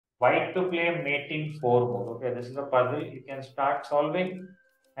white to play mate in 4 move. Okay, this is a puzzle you can start solving.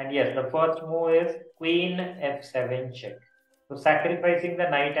 And yes, the first move is queen f7 check. So sacrificing the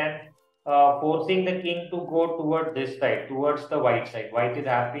knight and forcing the king to go toward this side, towards the white side. White is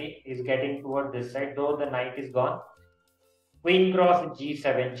happy, is getting toward this side, though the knight is gone. Queen cross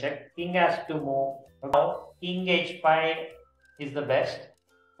g7 check. King has to move. Now king h5 is the best.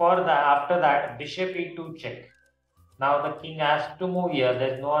 For the after that, bishop e2 check. Now the king has to move here.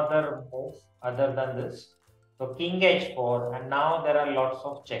 There's no other move other than this. So king h4, and now there are lots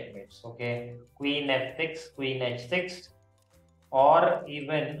of checkmates. Okay, queen f6, queen h6, or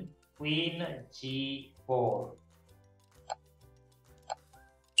even queen g4.